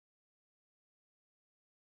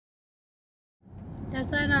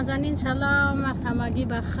دوستان نازنین سلام، همگی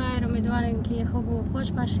بخیر. امیدوارم که خوب و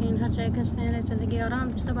خوش باشین. هر جای که هستین زندگی آرام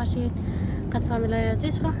داشته باشید. قد فامیلای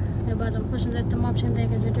عزیز خو بازم خوش آمدید تمام شیم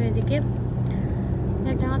دیگه از ویدیو دیگه.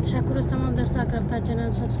 یک جمع تشکر از تمام دوستان که رفتن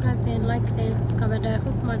چنل سابسکرایب کردین، لایک کردین، کامنت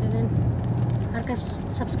خوب ما دیدین. هر کس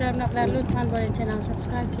سابسکرایب نکرده لطفاً برین چنل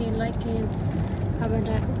سابسکرایب کردین، لایک کردین،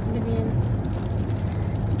 کامنت خوب بدین.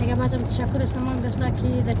 دیگه بازم تشکر از تمام دوستان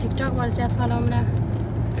که در تیک تاک ورزیت فالو منه.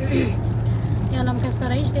 یالم کس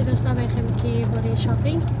داره ایشته دوستا بخیم که برای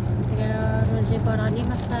شاپینگ دیگه. روزی بارانی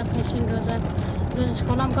مثلا پیشین روز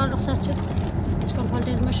اسکولم کار رخصت شد، اسکول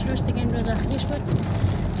هالیدیز مشروش دیگه. این روز آخریش بود.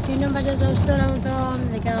 اینم بجا زوستو رو دام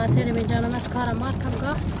دیگه. آتر می جانم از کارم مات کم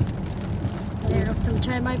گاه دیگه. رفتم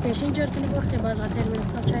چای مای پیشین جور کنی بختی، باز آتر می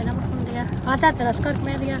رفتم چای نمخم دیگه. عادت در از کار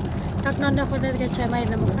کنه دیگه. تاکنان نخورده دیگه چای مای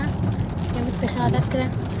نمخم دیگه. میت عادت کرده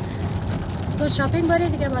تو شاپینگ باری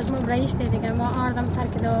دیگه. باز ما برایش دیگه. ما آردم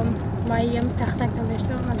ترک دوم مایم تختک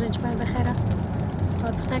نمیشتم از اینج پر بخیره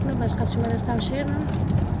اور تختک نو باز قصد شما دوستم شیر نم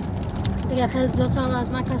دیگه. خیلی دوستان از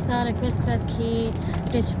من کسته ریکوست کرد که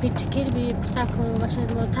رسیپی تکیل بی پختک و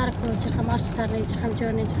بخشید ما ترک و چرخم آرچ ترلی، چرخم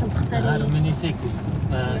جورنی، چرخم پختری، هرمونی سیکو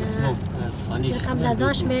اسمو چرخم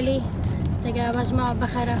داداش میلی دیگه. باز ما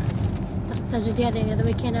بخیره تجدیه دیگه.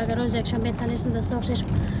 دوی که اگر روز یک شنبه تنیسم دسته بخشش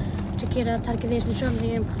تکیل ترک دیش نشم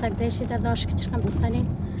دیگه. پختک دیشی داداش که چرخم پختنی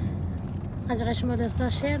قجقه شما دوستا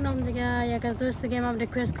شیر نام دیگه. یک از دوست دیگه هم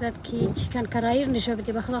ریکوست کرد که چیکن کرایر نشو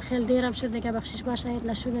بدی. بخدا خیلی دیرم شد دیگه. بخشش باشه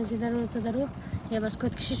نشود زیده رو یا بس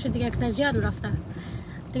کد کشی شد دیگه. که زیاد رفته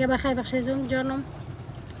دیگه. بخیر بخشش اون جانم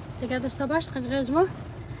دیگه دوستا باش. قجقه از ما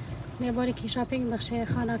میباری که شاپینگ بخش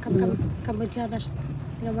خانه کم بودیا داشت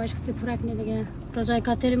دیگه. باش کتی پورک نی دیگه. روزای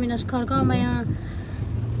کاتر مین از کارگاه میان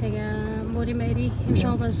دیگه. موری میری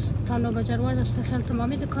امشب باز تا 9 بجه رو دست خیلی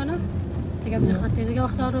تمامی دکانه دیگه. بز خاطر دیگه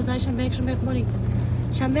وقتا روزای شنبه باری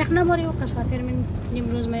شنبه نباری و قصد خاطر من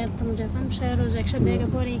نیم روز میاد تم جفن میشه. روز یک شنبه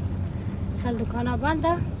باری خیلی دکانا بنده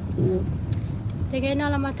دیگه. این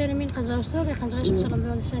علامت من قزاوستو به خنجرش سلام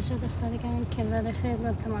دو شش دستا دیگه. من کنار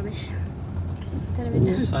خدمت تمامش.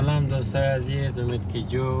 سلام دوستای عزیز، امید که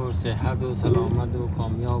جور صحت و سلامت و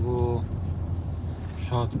کامیاب و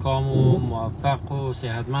شادکام و موفق و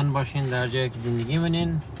صحتمند باشین در جایی که زندگی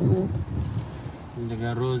منین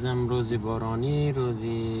دیگه. روزم روزی بارانی،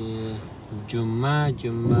 روزی جمعه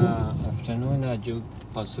افتنون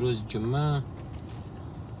پس روز جمعه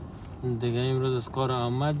دیگه. امروز از کار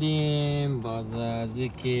آمدیم بعد از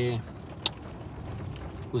اینکه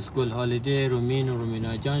اسکول هالیدی رومین و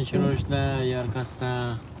رومینا جان شروع شده. یار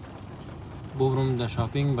کسته ببرم در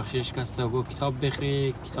شاپینگ بخشش کسته گو کتاب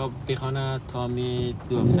بخری، کتاب بخونه تا می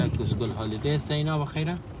 2 هفته که اسکول هالیدی است اینا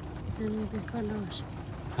بخیره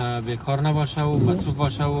بیکار نباشه و مصروف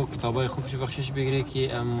باشه و کتابای خوبش بخشش بگیره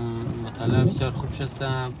که مطالعه بسیار خوبش است.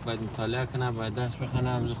 باید مطالعه کنه، باید درس بخونه.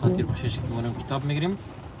 از خاطر بخشش که بریم کتاب میگیریم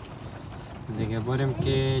دیگه. بریم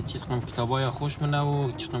که چیز کنم کتابای خوش منه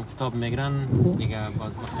و چیز کنم کتاب میگیرن دیگه.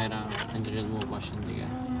 باز بخیر انجام مو باشین دیگه.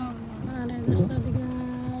 آره دوستا دیگه.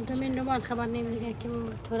 دمین رو من خبر نیم دیگه که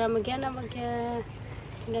تو را میگنم که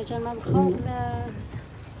اینجا من بخوام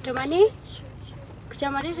جمعنی کجا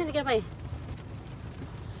مریض دیگه بای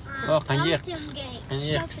قنجیق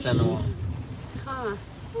سنو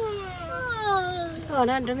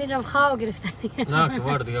آره دمین رو خواه گرفتن نه که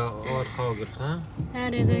وارد دیگه خواه گرفتن.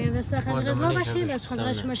 آره دیگه دوستا خنجرش ما باشید. از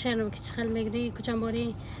خنجرش ما شیرم که چخل میگری کجا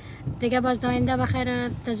باری دیگه. باز داینده بخیر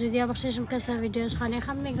تزودیا بخششم کسا ویدیوز خانه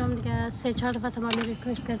خم میگرم دیگه. 3-4 دفعه تمام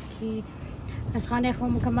ریکوست کرد که از خانه خم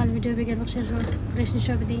مکمل ویدیو بگیر بخشش من پرش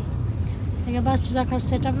نشو بدی دیگه. باز چیزا که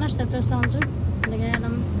سیت اپ نشد دوستا اونجا دیگه.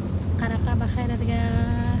 الان قرقه بخیر دیگه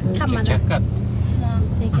کم چکت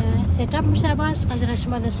دیگه سیت اپ میشه. باز خنجرش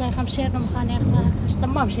ما دستا خم شیرم خانه خم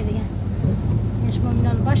تمام شد دیگه. شما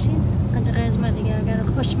ممنون باشین. قنجقه از ما دیگه. اگر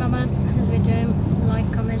خوش آمد از ویدیویم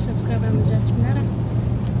لایک کامنت سابسکرایب هم جاش منره.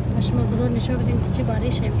 شما برو نشون بدیم که چی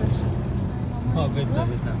باریش امروز. بیت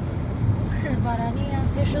بارانی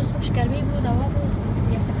پیش روز خوش گرمی بود، هوا بود.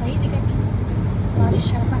 یک دفعه دیگه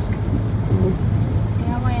بارش پس کرد.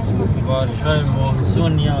 بارش های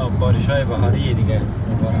مونسون یا بارش های بهاری دیگه.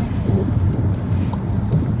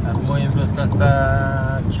 از ما امروز کسته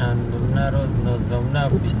چندمونه روز 19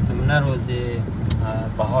 20 روز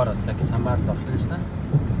بهار است که سمر داخل شده.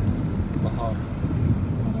 بهار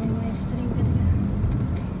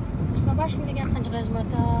باشین دیگه. خنجر از ما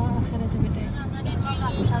تا آخر از ویدیو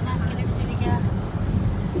سادن گرفتی دیگه.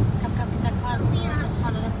 کم که در کار از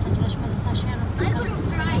خانه رفت خنجرش ما دستا شیرم.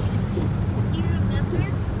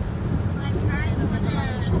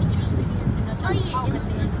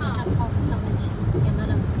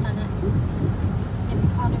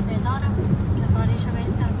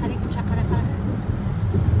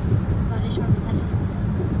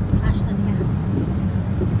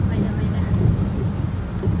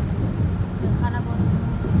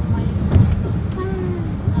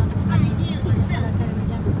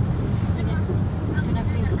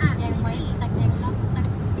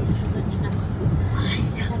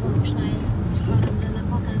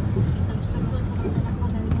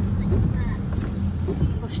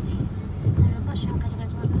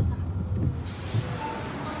 قجقج دوستان.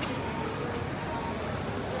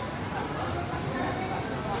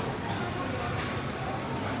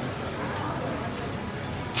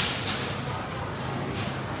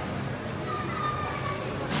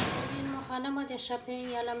 خانم شاپینگ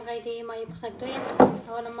یالم غیدی مایی پختک دویم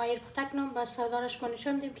اولا مایی پختک نم با سودارش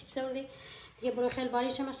کنشم دیم که سوردی دیگه برو خیلی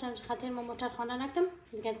باریش مثلا خاطر ما موتور خانه نکردم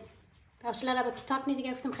دیگه حوصله را به تاک نی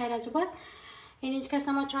دیگه گفتم خیر از بعد این اینج کس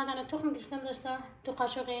ما 4 دانه تخم گرفتم دوستا 2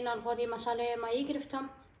 قاشق نان خوری مساله مایی گرفتم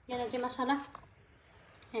یعنی از مساله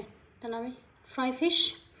تمامی فرای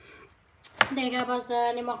فیش دیگه باز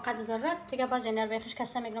نمک قد ذرت دیگه باز این رویش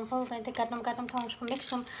کستم میگم فوق اینت کردم تامش کو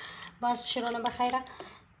میکسم باز شیرونم بخیره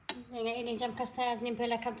دیگه این اینجا کسته از نیم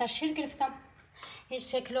پیله کمتر شیر گرفتم این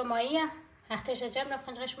 3 کیلو ماییه وقتش جمع رفت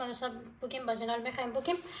قنجقش ما دوستا بگیم باز اینال میخوایم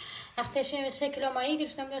بگیم وقتش 3 کیلو مایی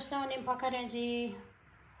گرفتم دوستا نیم پاکر انجی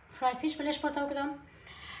فرای فیش بلش پرتاو کدم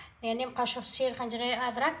نیم قاشق سیر خنجره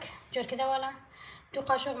ادرک جور کده والا 2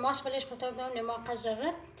 قاشق ماست بلش پرتاو کدم نمک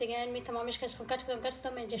ذره دیگه این می تمامش کس کچ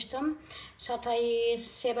کدم اینجشتم ساعتای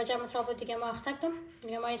 3 بجه متر بود دیگه ما اختکدم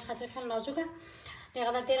دیگه ما از خاطر خیلی نازکه دیگه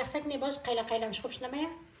قدر دیر اختک نی باز قیله مش خوبش نمیه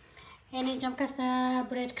این اینجا کسته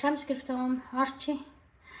برید کرمز گرفتم آرچی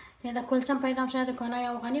دیگه کلچم پیدا شد دکانای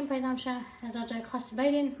افغانی پیدا شد از جای خاص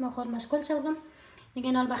بیرین ما خود مسئول شدم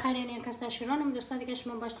دیگه نال بخیر این کسته شیرانم دوستان دیگه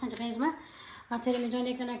شما باش خنج غیزمه خاطر می جان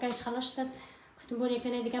یک نکایش خلاص شد گفتم بور یک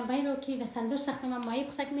دیگه بیرو کی ده تندور سخت من مایی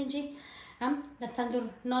پختک میجی هم ده تندور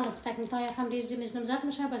نان پختک میتای هم ریزی میزنم زرد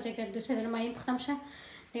میشه باز یک دو سه مایی پختم شه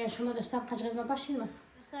دیگه شما دوستان خنج غیزمه باشین من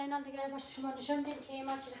دوستان اینا دیگه باش شما نشون دید که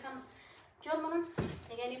ما چی رقم جرمونم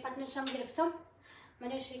دیگه این پتنشم گرفتم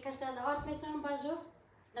منش کسته آرد میتونم بازو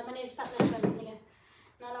ده من از پتنش برم دیگه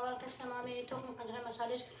نان اول کسته ما می تخم قنجره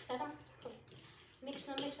مسالهش گرفتم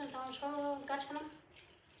میکسم تمامش رو گچ کنم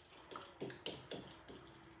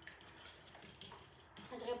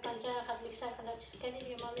قنجره پنجه قد میکسر قدر چیز کردی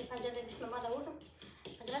دیگه ما می پنجه ده دست ما داودم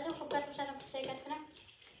قنجره جو خوب گچ بشدم خوب سعی گچ کنم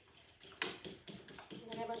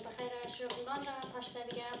دیگه باش بخیر شروع نان را پاشته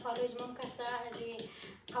دیگه پالویز مم کسته ازی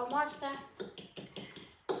قوما هسته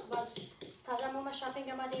باز تازه مم شاپینگ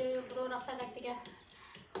آمدی برو رفته دیگه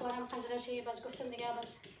خوارم قنجرهشی باز گفتم دیگه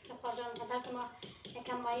باز خوارجان قدر که ما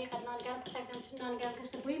یکم مایی قد نان گرم پختکدم چون نان گرم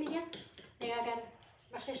کسته بوی میگه دیگه اگر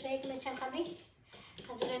بخشش رایت میچم خمری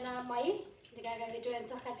قنجره نه مایی دیگه اگر جو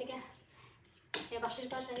انتخاب کرد دیگه یه بخشش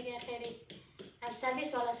باشه دیگه خیلی هم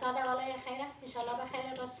سرویس والا ساده والا خیره انشالله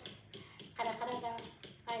بخیره باز قره ده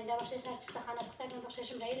آینده بخشش هر چیز خانه پختکدم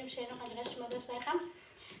بخششم رایدم شیرم قنجرهش ما دوست دایخم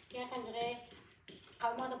دیگه قنجره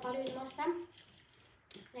قوما دا پالویز ماستم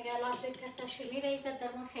دیگه لاست وید کسته شیرنی رایت کرد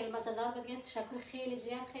درمون خیلی مزدار بگید تشکر خیلی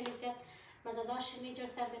زیاد مزدار شیرنی جور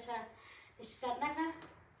کرد بچه اشتداد نکنه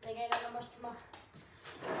دیگه اینا نماشت ما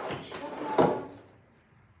شروع کنم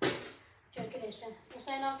جور که داشتن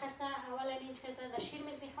دوستا اینا کسته اول اینج کسته در شیر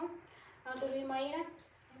میزنیخم اول دو روی مایی را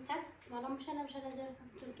اینتر معلوم میشه نمیشه نظر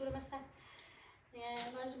دور مسته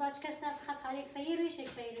باز باز کسته فقط خالی یک فایی رویش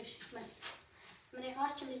بس من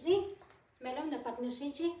آرچ میزنی ملوم در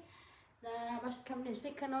پتنوسی چی در باش کم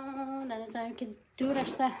نزدیک کنم در نظرم که دور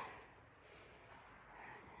استه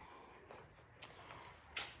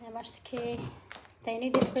نماشت که تینی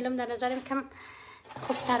دیست فیلم در نظرم کم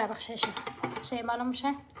خوب تره بخشش چه معلوم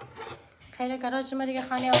میشه خیلی گراج ما دیگه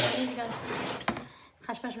خانه آفری دیگه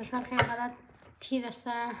خشمش بشمر خیلی قدر تیر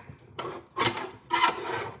استه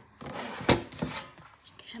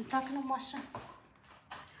کشم تا کنم ماسه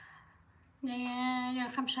دیگه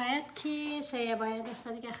خم شاید که سیه باید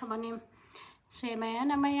استه دیگه خبانیم سیه مایه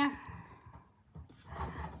نمایه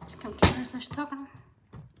کم ازش تا کنم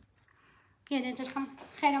یه دیگه خم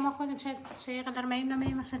خیلی ما خودم شاید سیه قدر ماییم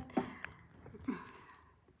نمایه مثلا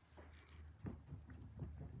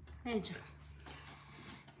اینجا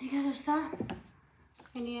دیگه دوستا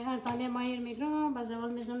اینی هر دانه مایر میگرم باز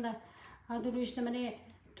اول میزنم در هر دو رویش منه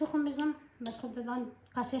تخم میزنم باز خود دادن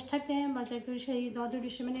قاسیش چک دیم باز یک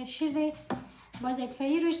دوریش منه شیر دی باز یک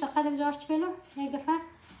فایی رویش تا قدم جارچ بلو یک دفعه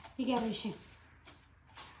دیگه رویشی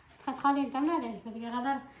فقط خالی کم نده دیگه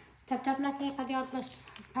قدر چپ نکنی قدر بس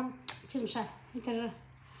کم چیز میشه اینکه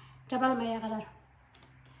جبل مایه قدر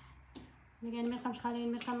دیگه میخوام خالی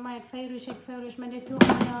میخوام ما یک فایی رویش منه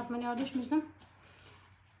تخم منه آدیش میزنم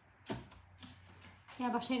یا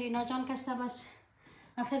بخشی رینا جان کسته بس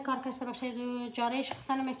آخر کار کسته بخشی جارهش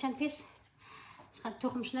خفتنم یک چند پیس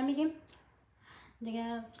تخمش نمیدیم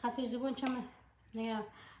دیگه خطی زبون چم دیگه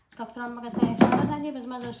دکترم مگه تا یک ساله ندی بز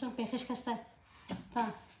مزارستون پیخش کسته تا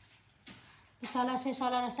 2 ساله 3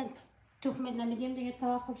 ساله رسن تخم نمیدیم دیگه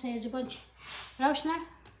تا خوب سه زبون چی روش نه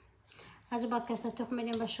از بعد کسته تخم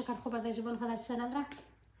میدیم با شکر خوب از زبون خودت سه نداره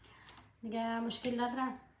دیگه مشکل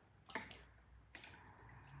نداره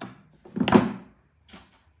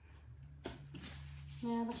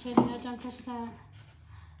بخیر دینا جان پست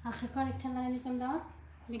آخر کاری چند نمیتونم دار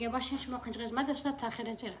دیگه باشه شما قنچ قسمت داشته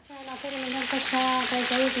تاخیر چرا ناطری میگم پست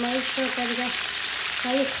جایید مایید شو دیگه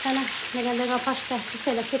جایید کنه میگم دیگه پست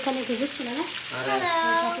سه دفعه کنه که زیچ نه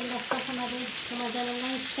این دفعه شما شما جان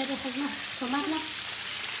نه اشتری خدمت کمک نه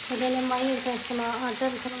خدای مایید پست ما آجر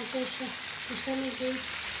کنم توش اشتری میگی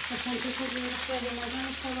مثلا توش میگی خیلی مزه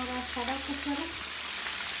شما باید خراب کنه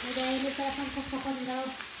میگه این طرفم پست خود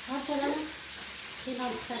دارم هر چلا این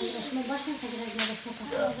نان خریدش من باشم که جلوی داشته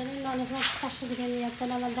کنم. این نان از من پاشو دیگه میاد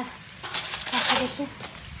بالا ولده پاشوشه.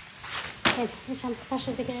 میشم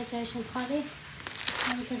پاشو دیگه جایشم خالی.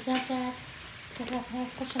 من تزرج که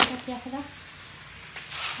خوشم دکتر خدا.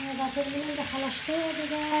 دکتر میگه دخلشته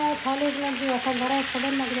دیگه طالب من جو وقت برای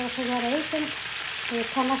خودم نگیره وقت جاری کنم.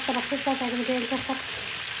 کم است بخشش باشه اگه میگه دکتر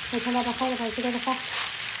میتونه بخیر باشه دیگه دکتر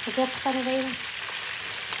دکتر خدا دیگه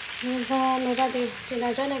میگه نگادی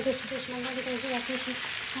دینا جان اگه چیزش من دیگه چیزی وقتیشی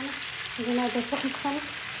دینا دفعه میکنه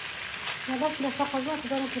نباش دفعه خودم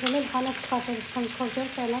دارم که میل خانه چیکار کنم کجا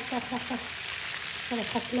فعلا دفعه ولی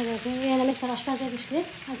خاص نمی‌دونم یعنی میتراش باشه بشید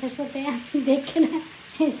آتش تو دیکنه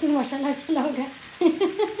این ماشاءالله چلاگه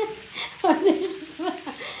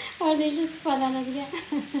آردیش فلان دیگه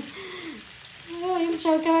این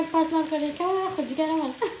چاو که پاس نکنه که خودش گرم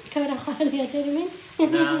است کار خالیه درمین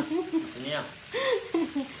نه نیا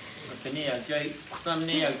کنیا جای کدام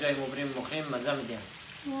نیا جای مبرم مخیم مزه میدیم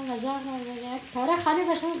مزه میدیم کار خالی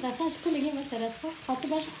باشه دستش کلیگی میترد خاطر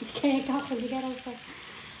باشه که خودش گرم است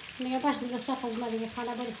میگه باشه دستا خزمه دیگه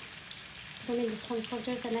خاله بری دومی دست خودش خود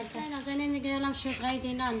جای کنه نه جایی دیگه الان شغلی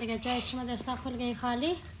دینا دیگه جای شما دستا خودگی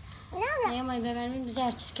خالی نه ما ببینیم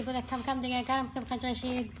جای چیزی که بوده کم کم دیگه گرم کم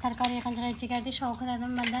کنجاشی ترکاری کنجای جگردی شو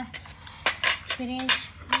کردم بنده برنج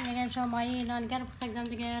دیگه شما مایی نان گرم کردم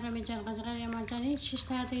دیگه رو میجان کنجای ماجانی شش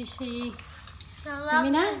تا دیشی Salam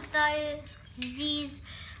these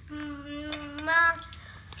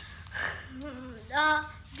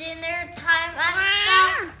dinner time asta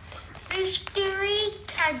fish curry,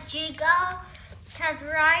 cad jiga, cad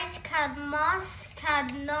rice, cad moss, cad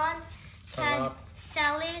naan, cad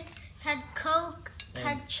salad, cad coke,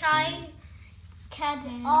 cad chai, cad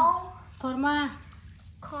all korma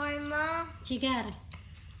جگر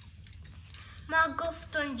ما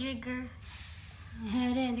گفتن جگر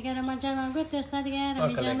هره دیگه رو ماجان من گفت است دیگه رو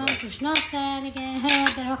میجان من گوشناشته دیگه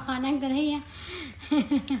در خانه داره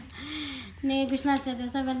نه گوشناشته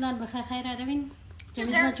دست ولنان بخیر خیر روین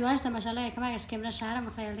جمیز ما جواشته ماشاءالله کمکش کمره شهرم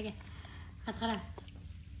بخیر دیگه خاطر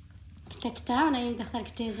کتکتا و نه دختر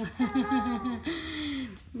کتیزو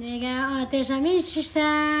دیگه آتش همی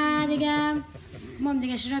چشته دیگه مام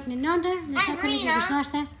دیگه شروع کنی نان ده نشته کنی که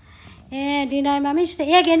گوشناشته دینای مامیشته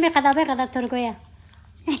یک این قدر ترگویه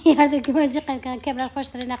یارد که مرزی کبرال خوش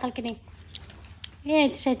داری نقل کنی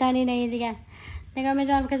شیطانی نه دیگه دیگه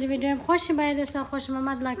میدونم که ویدیویم خوشی باید دوستان خوشم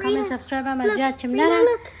آمد لایک کامنت سابسکرایب هم از زیاد چیم نره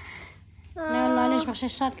نه لانش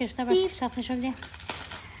بخشش شاد گرفته باشه شاد نشون دیگه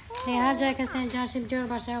هر جای که سن جانشیم جور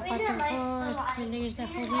باشه و خواهدتون خوش زندگیش در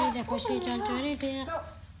خوبی در خوشی جان جوری دیگه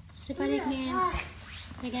سپری کنین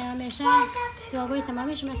دیگه همیشه دعاگوی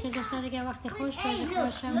تمامیش مرسی دوستان دیگه وقتی خوش روزی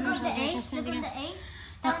خوش و خوش دیگه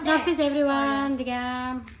خداحافظ everyone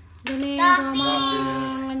دیگه دونی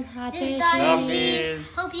دومان آتشی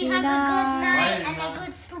Hope you have a good night and a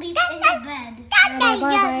good sleep in your bed. بای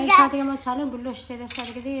بای شاید دیگه ما سالون بلوشته دسته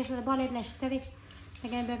دیگه دیگه شده بالید نشته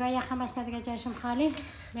دیگه بگاه یخم هسته دیگه جایشم خالی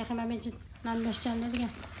بخیم همه نان نشته دیگه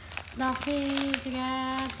خداحافظ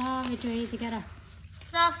دیگه تا ویدیوی دیگه را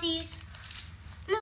Fluffy's.